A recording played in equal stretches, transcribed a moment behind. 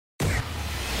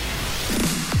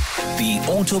The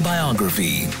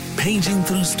Autobiography, paging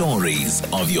through stories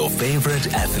of your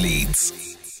favorite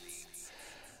athletes.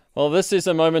 Well, this is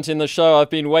a moment in the show I've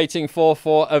been waiting for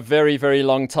a very, very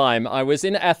long time. I was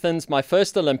in Athens, my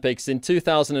first Olympics, in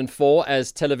 2004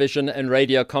 as television and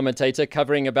radio commentator,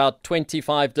 covering about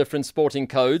 25 different sporting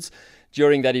codes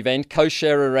during that event,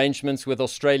 co-share arrangements with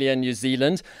Australia and New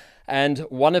Zealand. And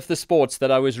one of the sports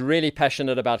that I was really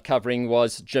passionate about covering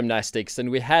was gymnastics. And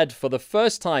we had, for the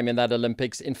first time in that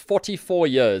Olympics in 44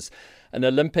 years, an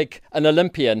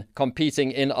Olympian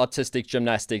competing in artistic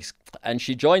gymnastics. And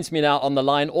she joins me now on the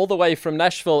line all the way from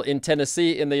Nashville in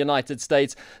Tennessee in the United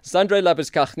States. Zandre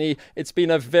Labuschagne, it's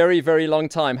been a very, very long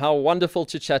time. How wonderful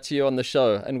to chat to you on the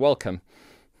show, and welcome.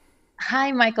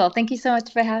 Hi, Michael. Thank you so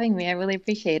much for having me. I really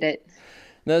appreciate it.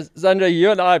 Now, Zandre, you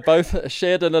and I both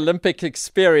shared an Olympic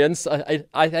experience. I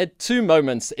had two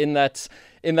moments in that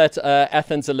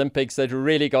Athens Olympics that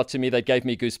really got to me, that gave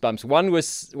me goosebumps. One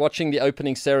was watching the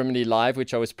opening ceremony live,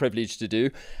 which I was privileged to do.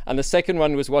 And the second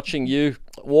one was watching you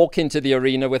walk into the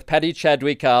arena with Paddy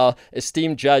Chadwick, our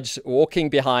esteemed judge, walking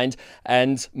behind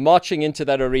and marching into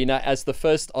that arena as the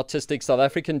first artistic South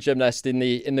African gymnast in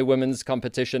the women's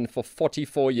competition for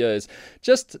 44 years.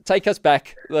 Just take us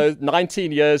back those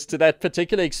 19 years to that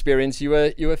particular experience. You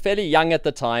were fairly young at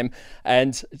the time,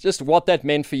 and just what that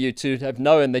meant for you to have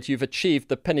known that you've achieved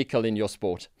the pinnacle in your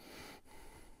sport.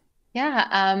 Yeah,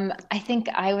 I think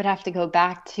I would have to go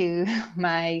back to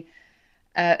my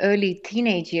early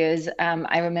teenage years.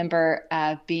 I remember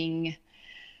being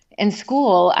in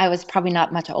school. I was probably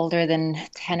not much older than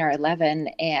 10 or 11.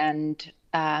 And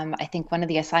I think one of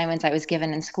the assignments I was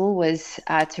given in school was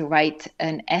to write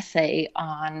an essay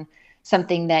on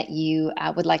something that you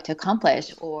would like to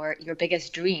accomplish or your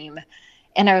biggest dream.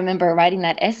 And I remember writing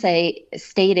that essay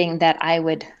stating that I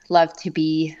would love to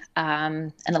be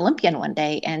an Olympian one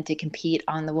day and to compete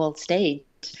on the world stage.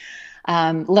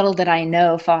 Little did I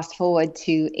know, fast forward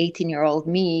to 18-year-old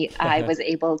me, I was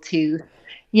able to,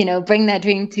 bring that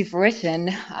dream to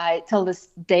fruition. Till this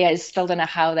day, I still don't know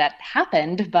how that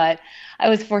happened, but I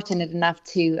was fortunate enough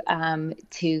to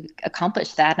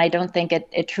accomplish that. And I don't think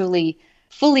it truly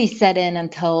fully set in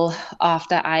until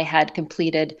after I had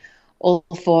completed all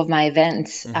four of my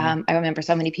events. I remember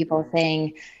so many people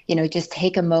saying, just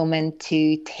take a moment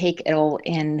to take it all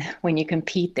in when you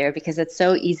compete there, because it's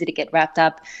so easy to get wrapped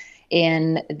up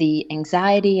in the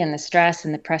anxiety and the stress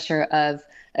and the pressure of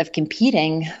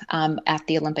competing at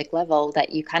the Olympic level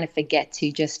that you kind of forget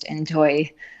to just enjoy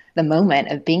the moment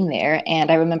of being there.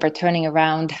 And I remember turning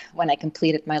around when I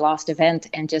completed my last event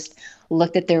and just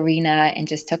looked at the arena and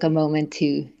just took a moment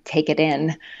to take it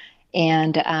in.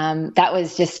 And that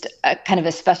was just a kind of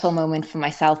a special moment for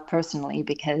myself personally,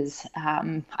 because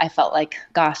I felt like,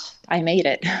 gosh, I made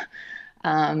it.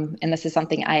 And this is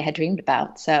something I had dreamed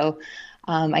about. So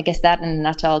I guess that in a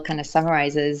nutshell kind of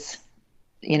summarizes,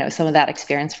 some of that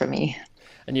experience for me.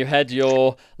 And you had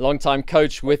your longtime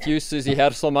coach with you, Susie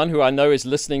Herselman, who I know is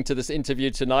listening to this interview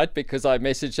tonight because I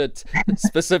messaged it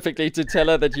specifically to tell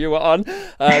her that you were on.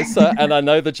 And I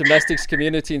know the gymnastics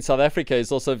community in South Africa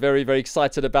is also very, very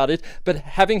excited about it. But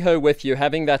having her with you,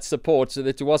 having that support, so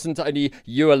that it wasn't only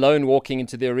you alone walking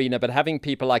into the arena, but having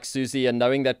people like Susie and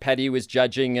knowing that Paddy was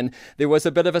judging, and there was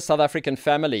a bit of a South African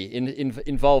family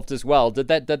involved as well. Did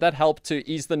that help to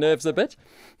ease the nerves a bit?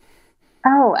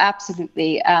 Oh,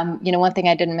 absolutely. One thing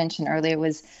I didn't mention earlier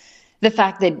was the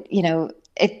fact that,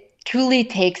 it truly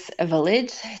takes a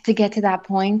village to get to that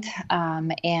point.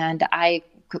 And I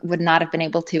would not have been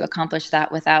able to accomplish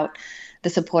that without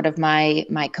the support of my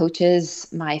coaches,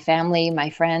 my family, my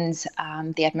friends,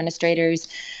 the administrators,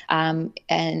 and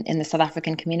in the South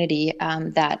African community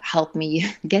that helped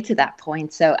me get to that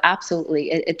point. So absolutely,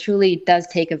 it truly does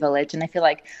take a village. And I feel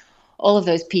like all of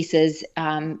those pieces,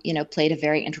 played a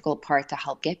very integral part to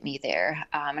help get me there.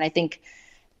 And I think,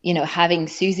 having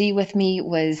Susie with me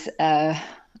was,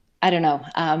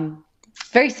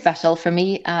 very special for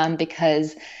me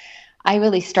because I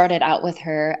really started out with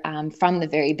her from the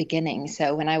very beginning.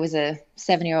 So when I was a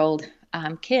 7-year-old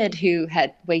kid who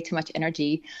had way too much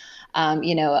energy,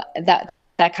 that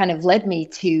kind of led me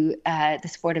to the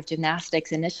sport of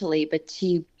gymnastics initially, but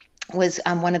she was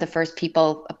one of the first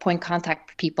point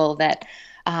contact people that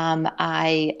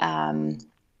I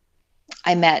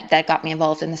met that got me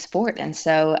involved in the sport. And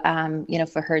so,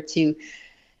 for her to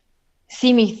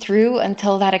see me through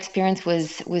until that experience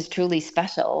was truly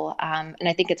special. And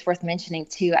I think it's worth mentioning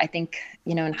too. I think,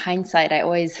 in hindsight, I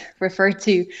always refer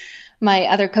to my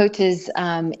other coaches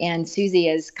and Susie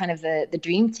as kind of the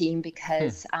dream team,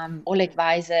 because Oleg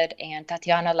Vizet and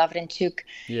Tatiana Lavrenchuk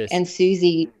Yes. and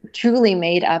Susie truly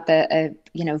made up a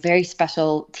very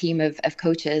special team of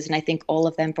coaches. And I think all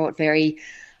of them brought very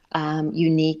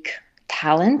unique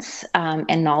talents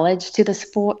and knowledge to the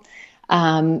sport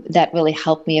that really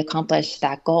helped me accomplish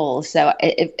that goal. So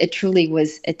it truly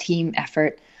was a team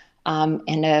effort,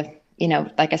 and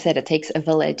like I said, it takes a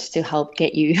village to help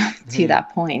get you to that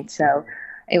point. So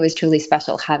it was truly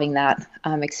special having that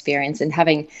experience, and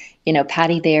having,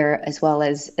 Patty there as well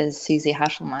as Susie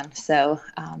Hasselman. So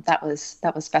that was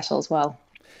special as well.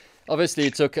 Obviously,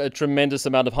 it took a tremendous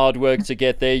amount of hard work to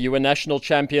get there. You were national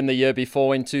champion the year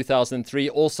before in 2003,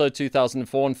 also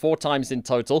 2004, and 4 times in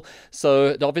total. So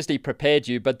it obviously prepared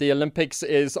you, but the Olympics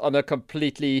is on a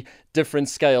completely different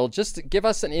scale. Just give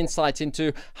us an insight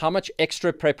into how much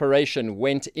extra preparation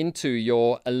went into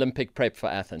your Olympic prep for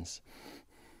Athens.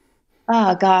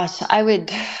 Oh gosh, I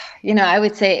would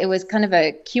say it was kind of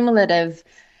a cumulative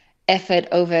effort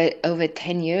over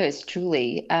 10 years,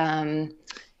 truly.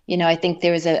 I think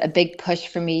there was a big push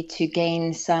for me to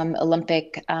gain some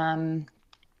Olympic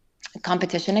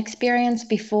competition experience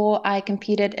before I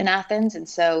competed in Athens. And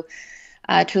so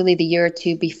truly the year or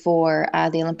two before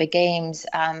the Olympic Games,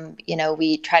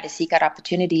 we try to seek out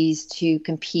opportunities to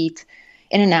compete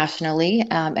internationally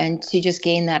and to just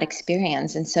gain that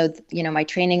experience. And so, my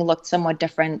training looked somewhat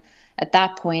different at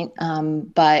that point,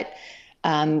 but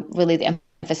really the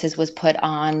emphasis was put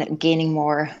on gaining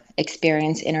more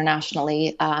experience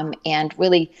internationally, and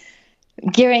really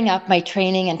gearing up my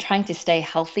training and trying to stay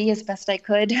healthy as best I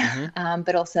could,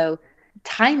 but also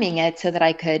timing it so that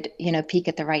I could, peak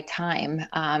at the right time.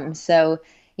 So,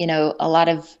 a lot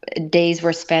of days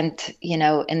were spent,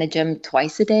 in the gym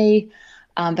twice a day,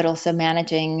 but also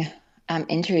managing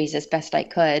injuries as best I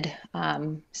could.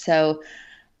 So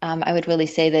I would really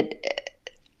say that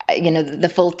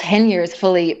the full 10 years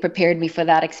fully prepared me for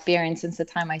that experience since the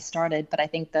time I started. But I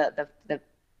think the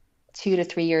 2 to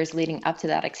 3 years leading up to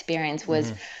that experience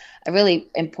was a really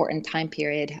important time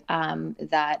period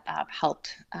that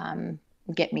helped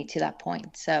get me to that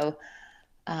point. So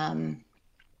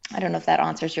I don't know if that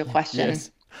answers your question.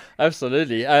 Yes.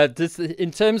 Absolutely.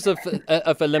 In terms of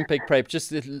Olympic prep,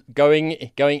 just going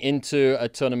into a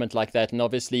tournament like that, and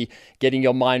obviously getting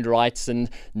your mind right and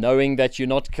knowing that you're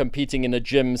not competing in a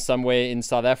gym somewhere in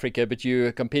South Africa, but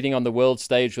you're competing on the world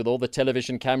stage with all the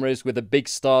television cameras, with the big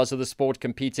stars of the sport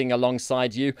competing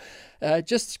alongside you.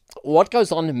 Just what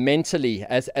goes on mentally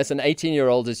as an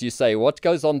 18-year-old, as you say? What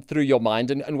goes on through your mind,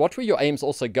 and what were your aims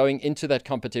also going into that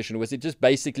competition? Was it just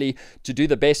basically to do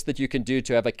the best that you can do,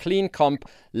 to have a clean comp,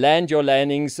 land your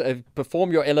landings,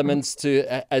 perform your elements to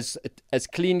as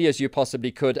cleanly as you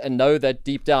possibly could, and know that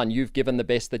deep down you've given the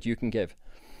best that you can give?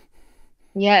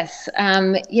 Yes.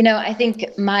 I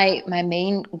think my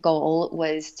main goal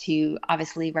was to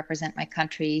obviously represent my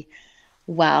country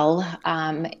well,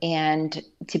 and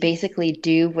to basically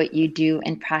do what you do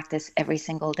in practice every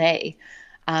single day.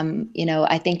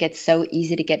 I think it's so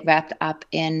easy to get wrapped up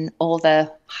in all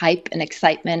the hype and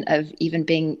excitement of even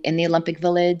being in the Olympic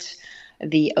Village,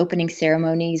 the opening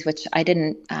ceremonies, which I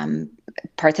didn't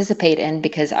participate in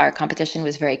because our competition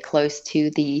was very close to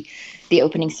the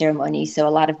opening ceremony. So a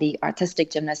lot of the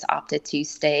artistic gymnasts opted to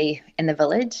stay in the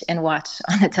village and watch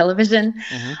on the television.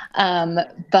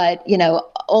 But,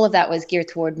 all of that was geared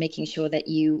toward making sure that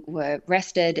you were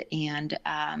rested and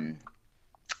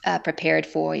prepared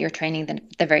for your training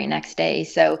the very next day.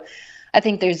 So I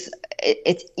think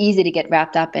it's easy to get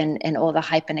wrapped up in all the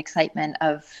hype and excitement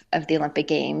of the Olympic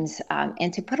Games,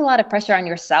 and to put a lot of pressure on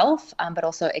yourself, but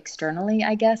also externally,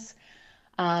 I guess.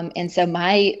 And so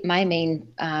my main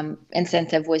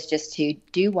incentive was just to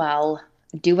do well,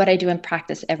 do what I do in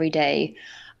practice every day,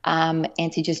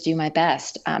 and to just do my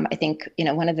best. I think,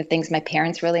 one of the things my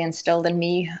parents really instilled in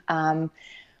me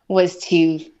was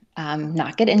to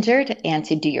not get injured and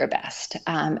to do your best.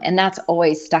 And that's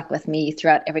always stuck with me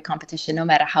throughout every competition, no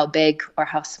matter how big or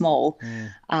how small.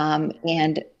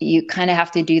 And you kind of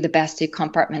have to do the best to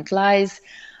compartmentalize,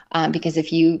 because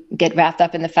if you get wrapped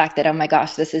up in the fact that, oh my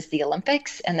gosh, this is the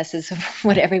Olympics and this is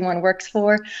what everyone works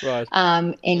for, right,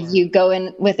 and you go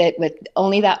in with it with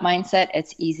only that mindset,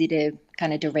 it's easy to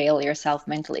kind of derail yourself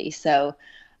mentally. So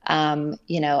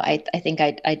I think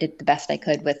I did the best I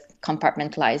could with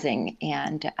compartmentalizing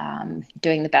and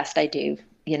doing the best I do,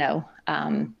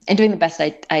 and doing the best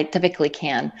I typically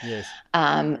can, yes,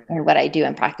 and what I do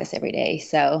in practice every day.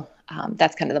 So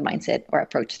that's kind of the mindset or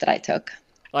approach that I took.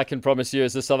 I can promise you,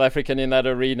 as a South African in that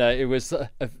arena, it was a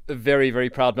very, very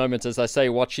proud moment, as I say,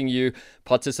 watching you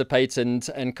participate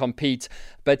and compete.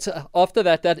 But after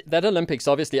that Olympics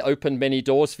obviously opened many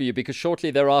doors for you, because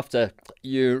shortly thereafter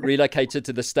you relocated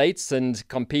to the States and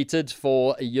competed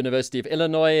for a University of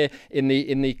Illinois in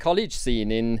the college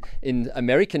scene in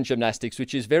American gymnastics,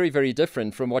 which is very, very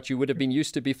different from what you would have been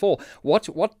used to before.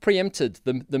 What preempted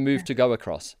the move to go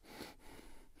across?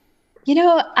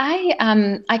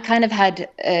 I kind of had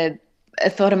a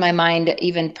thought in my mind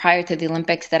even prior to the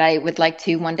Olympics that I would like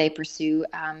to one day pursue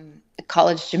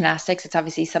college gymnastics. It's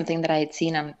obviously something that I had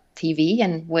seen on TV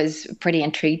and was pretty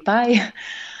intrigued by.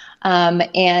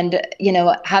 Having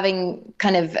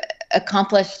kind of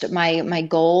accomplished my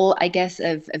goal, I guess,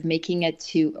 of making it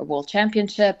to a World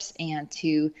Championships and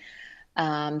to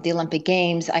the Olympic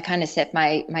Games, I kind of set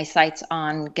my sights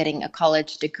on getting a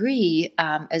college degree,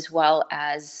 as well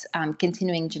as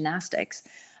continuing gymnastics.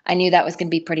 I knew that was going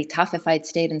to be pretty tough if I'd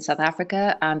stayed in South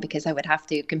Africa, because I would have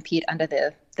to compete under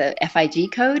the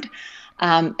FIG code,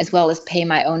 as well as pay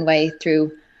my own way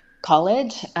through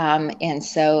college. And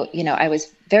so, I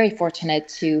was very fortunate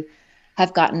to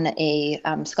have gotten a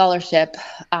scholarship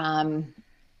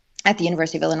at the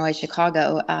University of Illinois,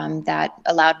 Chicago, that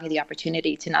allowed me the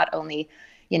opportunity to not only,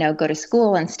 go to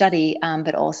school and study,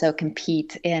 but also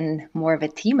compete in more of a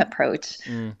team approach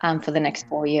for the next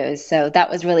 4 years. So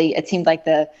that was really, it seemed like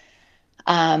the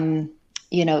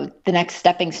next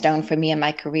stepping stone for me in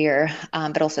my career,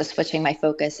 but also switching my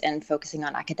focus and focusing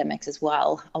on academics as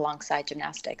well alongside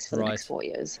gymnastics for the next 4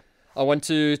 years. I want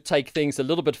to take things a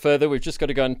little bit further. We've just got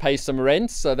to go and pay some rent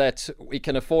so that we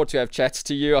can afford to have chats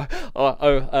to you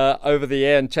over the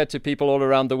air and chat to people all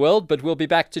around the world. But we'll be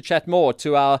back to chat more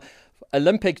to our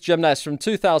Olympic gymnast from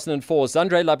 2004,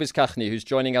 Zandre Labuschagne, who's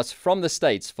joining us from the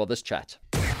States for this chat.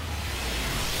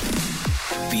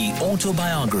 The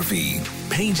Autobiography,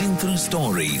 paging through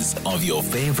stories of your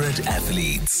favorite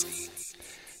athletes.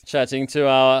 Chatting to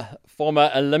our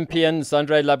former Olympian,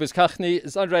 Zandre Labuschagne.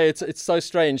 Zandre, it's so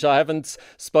strange. I haven't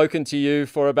spoken to you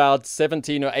for about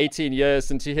 17 or 18 years,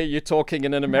 and to hear you talking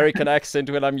in an American accent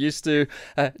when I'm used to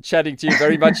chatting to you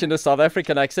very much in a South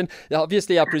African accent.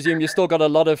 Obviously, I presume you still got a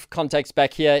lot of contacts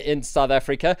back here in South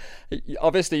Africa.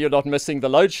 Obviously, you're not missing the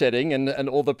load shedding and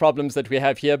all the problems that we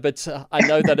have here, but I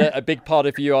know that a big part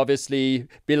of you obviously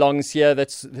belongs here.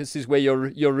 This is where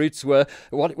your roots were.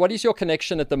 What is your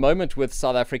connection at the moment with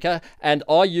South Africa? And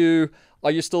are you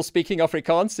still speaking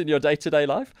Afrikaans in your day-to-day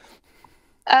life?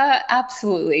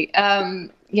 Absolutely.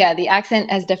 The accent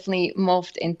has definitely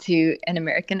morphed into an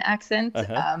American accent.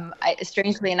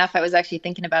 Strangely enough, I was actually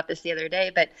thinking about this the other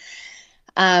day, but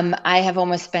I have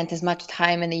almost spent as much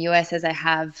time in the U.S. as I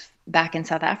have back in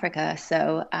South Africa.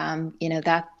 So,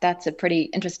 that's a pretty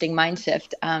interesting mind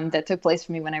shift that took place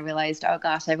for me when I realized, oh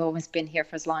gosh, I've almost been here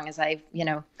for as long as I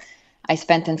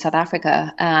spent in South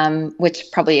Africa, which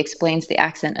probably explains the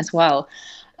accent as well.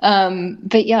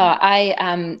 But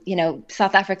yeah,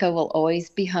 South Africa will always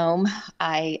be home.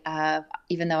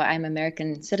 Even though I'm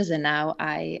American citizen now,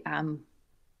 I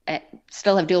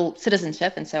still have dual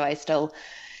citizenship. And so I still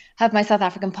have my South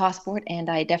African passport, and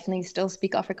I definitely still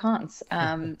speak Afrikaans.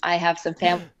 I have some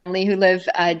family who live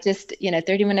just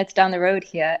 30 minutes down the road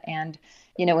here, and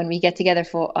when we get together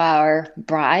for our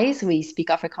braais, we speak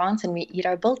Afrikaans and we eat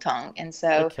our biltong. And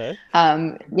so,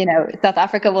 South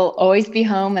Africa will always be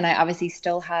home. And I obviously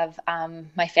still have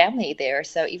my family there.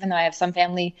 So even though I have some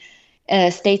family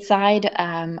stateside,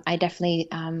 I definitely,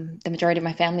 the majority of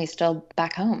my family is still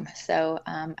back home. So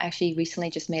I actually recently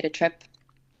just made a trip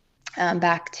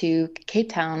back to Cape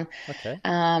Town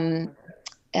about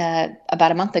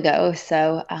a month ago.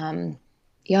 So,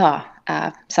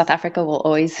 South Africa will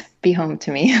always be home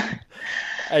to me.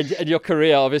 And your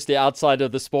career, obviously, outside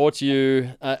of the sport,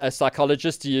 you a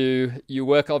psychologist, you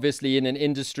work obviously in an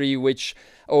industry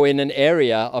or in an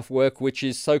area of work which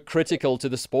is so critical to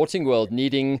the sporting world,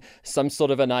 needing some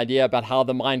sort of an idea about how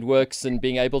the mind works and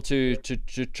being able to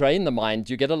train the mind.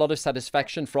 Do you get a lot of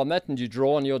satisfaction from that, and do you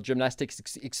draw on your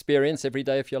gymnastics experience every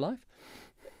day of your life?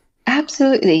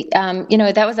 Absolutely.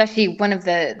 That was actually one of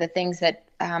the things that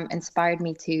inspired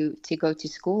me to go to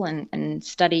school and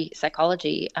study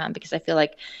psychology, because I feel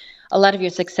like a lot of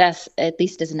your success, at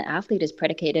least as an athlete, is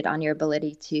predicated on your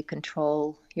ability to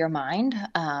control your mind.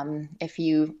 If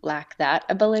you lack that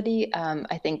ability,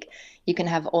 I think you can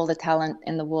have all the talent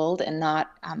in the world and not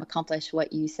accomplish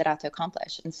what you set out to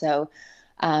accomplish. And so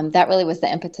that really was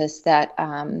the impetus that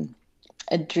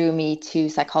drew me to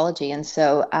psychology. And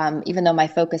so even though my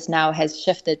focus now has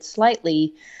shifted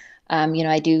slightly,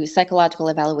 I do psychological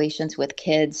evaluations with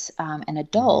kids and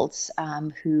adults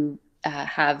who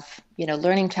have,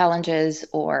 learning challenges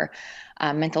or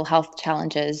mental health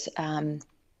challenges.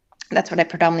 That's what I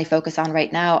predominantly focus on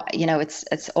right now.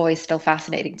 It's always still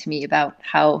fascinating to me about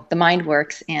how the mind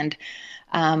works and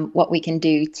what we can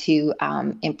do to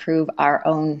improve our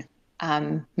own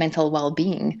mental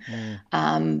well-being.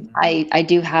 I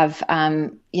do have,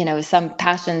 some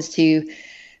passions to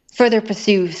further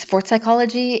pursue sports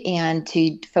psychology and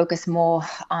to focus more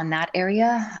on that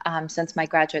area. Since my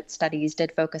graduate studies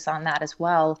did focus on that as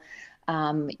well.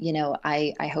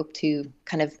 I hope to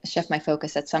kind of shift my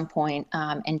focus at some point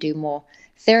and do more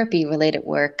therapy related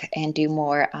work and do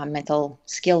more mental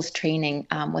skills training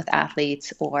with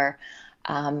athletes or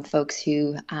folks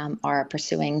who are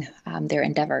pursuing their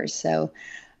endeavors. So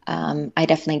I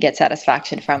definitely get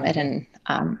satisfaction from it. And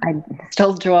I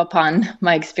still draw upon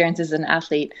my experience as an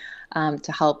athlete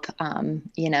to help,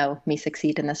 me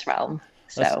succeed in this realm.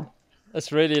 So.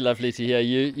 That's really lovely to hear.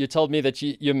 You told me that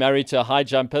you're married to a high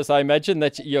jumper. So I imagine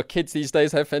that your kids these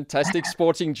days have fantastic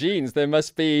sporting genes. There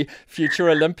must be future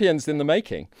Olympians in the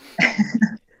making.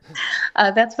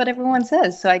 That's what everyone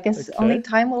says. So I guess only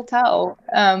time will tell.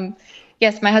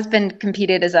 Yes, my husband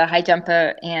competed as a high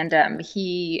jumper, and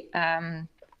he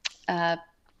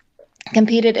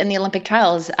competed in the Olympic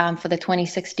trials for the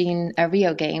 2016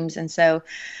 Rio Games. And so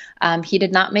he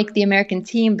did not make the American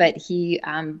team, but he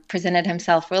presented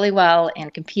himself really well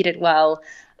and competed well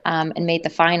and made the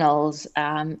finals.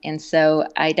 And so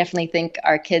I definitely think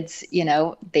our kids,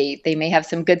 they may have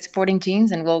some good sporting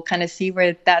genes, and we'll kind of see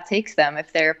where that takes them.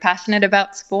 If they're passionate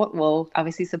about sport, we'll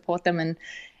obviously support them in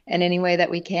any way that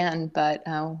we can, but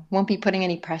won't be putting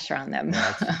any pressure on them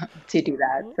to do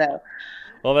that. So.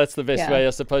 Well, that's the best way, I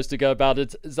suppose, to go about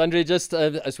it. Zandre, just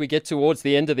as we get towards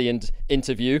the end of the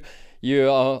interview,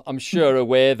 you are, I'm sure,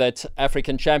 aware that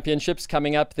African Championships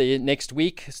coming up the next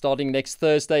week, starting next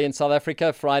Thursday in South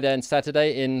Africa, Friday and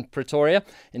Saturday in Pretoria,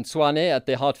 in Tshwane at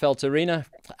the Hartfeld Arena.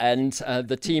 And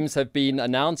the teams have been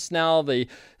announced now. The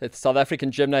South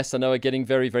African gymnasts, I know, are getting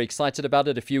very, very excited about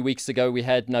it. A few weeks ago, we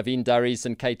had Naveen Daris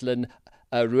and Caitlin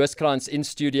Rooskrantz in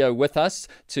studio with us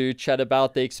to chat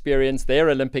about the experience, their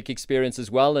Olympic experience as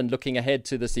well, and looking ahead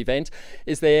to this event.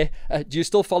 Is there, do you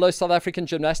still follow South African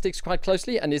gymnastics quite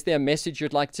closely? And is there a message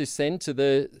you'd like to send to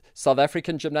the South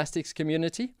African gymnastics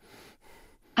community?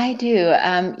 I do.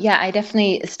 I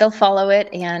definitely still follow it.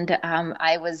 And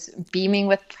I was beaming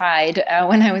with pride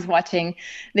when I was watching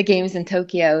the games in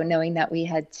Tokyo, knowing that we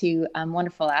had two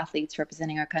wonderful athletes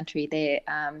representing our country.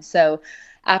 So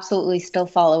absolutely still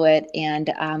follow it. And,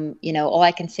 all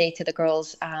I can say to the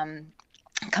girls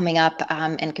coming up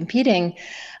and competing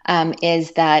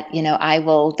is that, I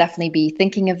will definitely be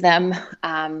thinking of them.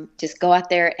 Just go out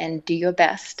there and do your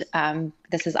best.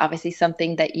 This is obviously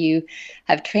something that you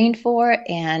have trained for,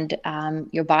 and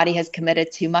your body has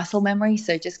committed to muscle memory.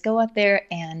 So just go out there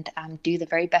and do the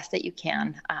very best that you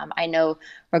can. I know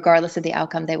regardless of the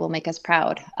outcome, they will make us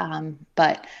proud.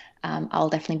 But I'll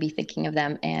definitely be thinking of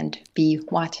them and be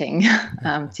watching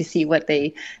to see what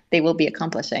they will be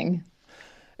accomplishing.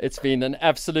 It's been an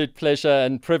absolute pleasure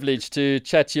and privilege to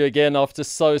chat to you again after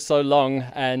so long,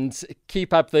 and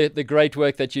keep up the great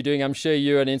work that you're doing. I'm sure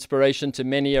you're an inspiration to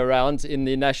many around in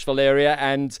the Nashville area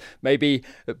and maybe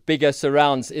bigger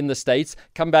surrounds in the States.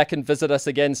 Come back and visit us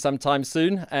again sometime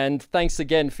soon. And thanks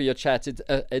again for your chat.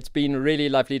 It's been really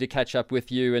lovely to catch up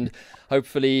with you and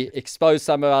hopefully expose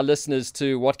some of our listeners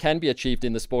to what can be achieved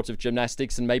in the sport of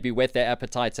gymnastics and maybe whet their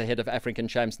appetites ahead of African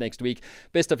Champs next week.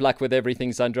 Best of luck with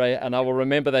everything, Zandre, and I will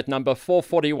remember that number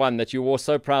 441 that you wore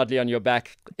so proudly on your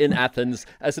back in Athens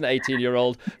as an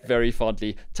 18-year-old very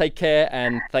fondly. Take care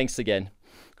and thanks again.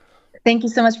 Thank you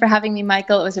so much for having me,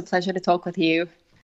 Michael. It was a pleasure to talk with you.